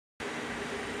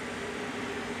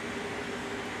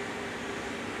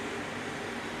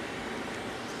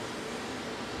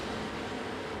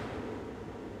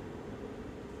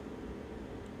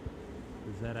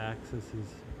Z-axis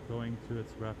is going to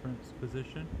its reference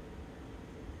position.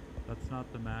 That's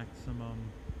not the maximum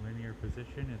linear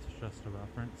position, it's just a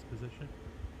reference position.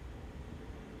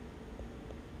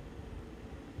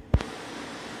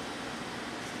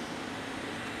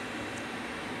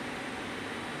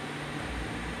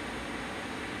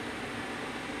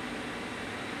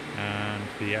 And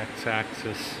the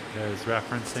x-axis is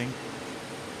referencing.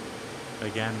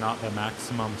 Again, not the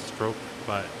maximum stroke,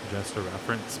 but just a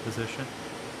reference position.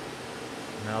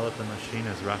 Now that the machine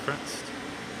is referenced,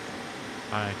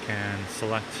 I can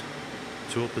select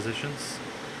tool positions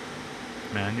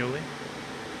manually.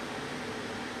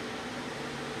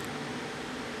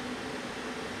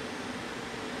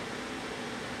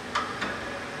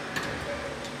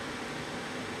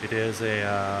 It is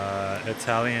a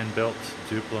Italian-built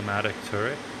diplomatic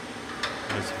turret.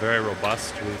 It's very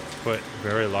robust. We've put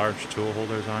very large tool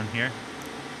holders on here.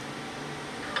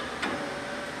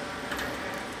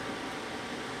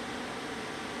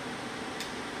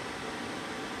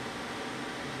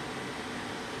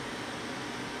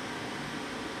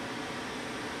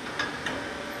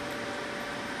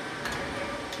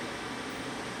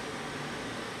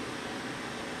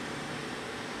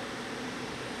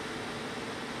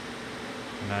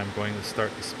 And I'm going to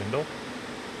start the spindle.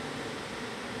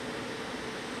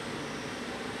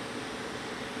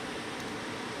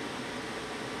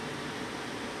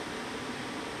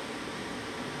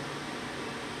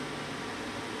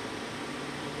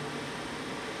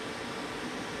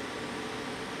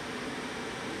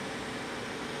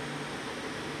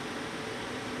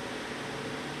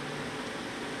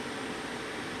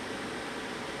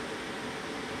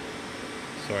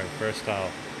 Sorry, first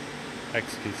I'll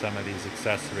execute some of these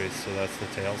accessories. So that's the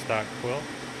tailstock quill.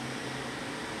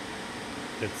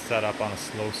 It's set up on a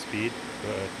slow speed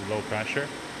with low pressure,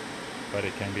 but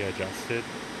it can be adjusted.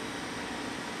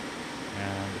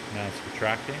 And now it's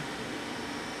retracting.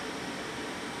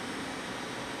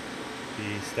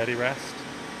 The steady rest.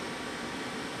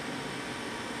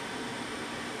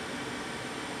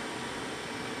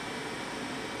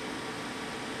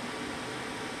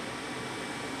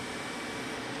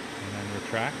 And then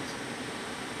retract.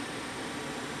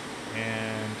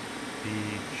 And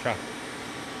the chuck.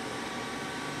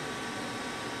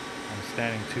 I'm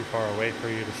standing too far away for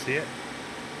you to see it,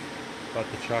 but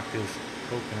the chuck is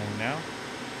opening now.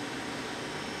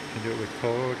 You can do it with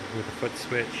code, with a foot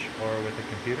switch, or with a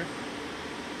computer.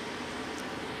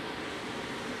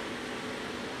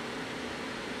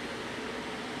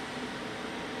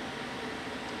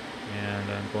 And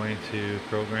I'm going to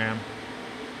program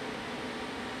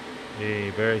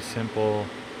a very simple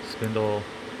spindle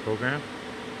program.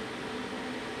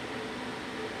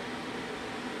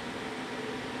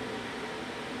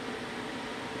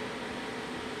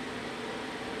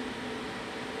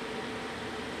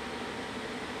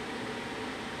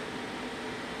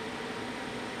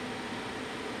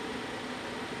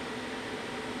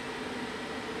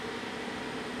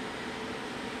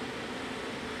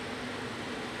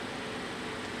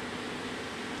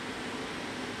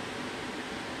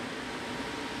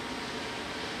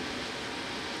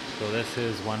 So this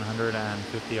is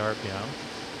 150 RPM,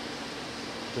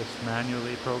 just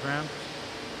manually programmed.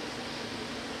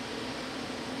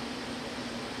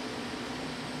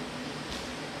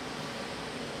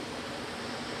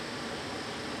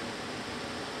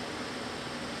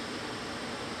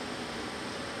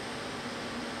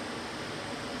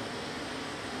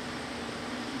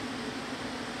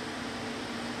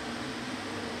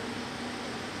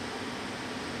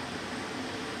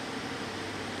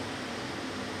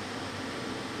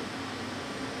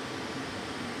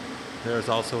 There's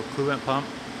also a coolant pump.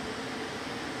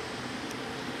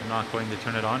 I'm not going to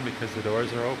turn it on because the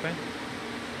doors are open.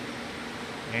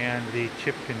 And the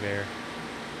chip conveyor.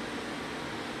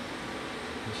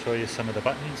 I'll show you some of the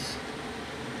buttons.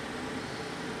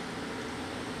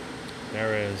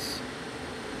 There is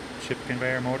chip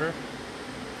conveyor motor.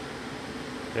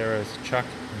 There is chuck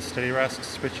and steady rest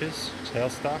switches,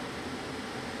 tailstock.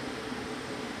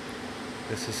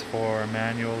 This is for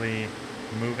manually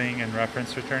moving and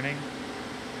reference returning.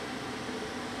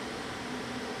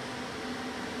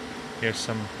 Here's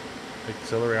some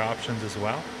auxiliary options as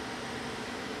well,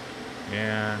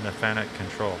 and the FANUC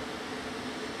control.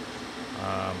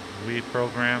 We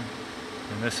program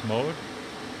in this mode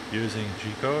using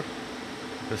G-code.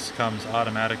 This comes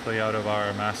automatically out of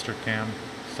our Mastercam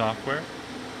software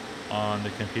on the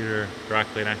computer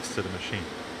directly next to the machine.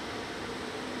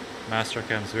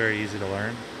 Mastercam is very easy to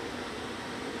learn.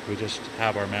 We just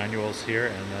have our manuals here,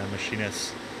 and the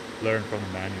machinists learn from the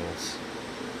manuals.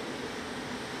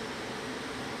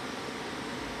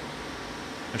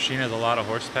 Machine has a lot of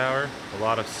horsepower, a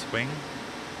lot of swing,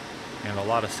 and a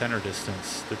lot of center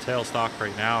distance. The tailstock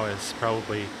right now is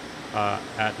probably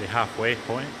at the halfway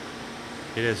point.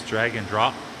 It is drag and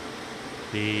drop.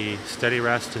 The steady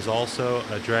rest is also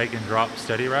a drag and drop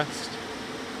steady rest.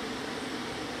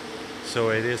 So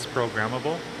it is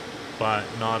programmable, but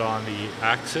not on the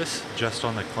axis, just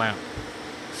on the clamp.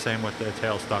 Same with the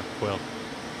tailstock quill.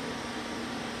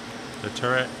 The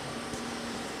turret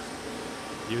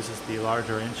uses the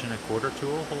larger 1¼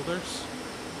 tool holders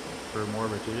for more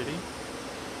rigidity.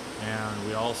 And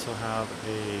we also have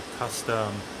a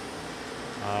custom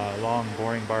long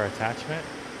boring bar attachment,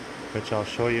 which I'll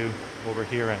show you over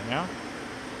here right now.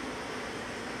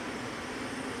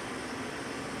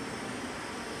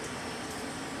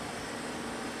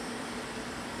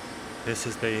 This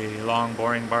is the long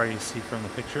boring bar you see from the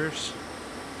pictures.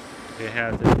 It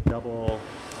has a double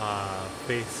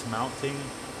face mounting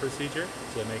procedure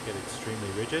to make it extremely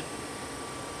rigid.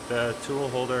 The tool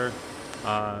holder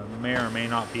may or may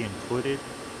not be included.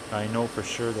 I know for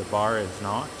sure the bar is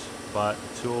not, but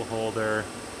the tool holder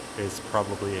is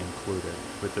probably included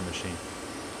with the machine.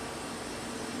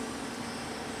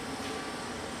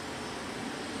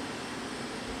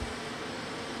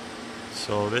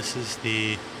 So this is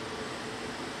the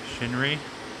SHINRI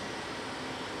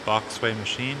boxway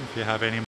machine. If you have any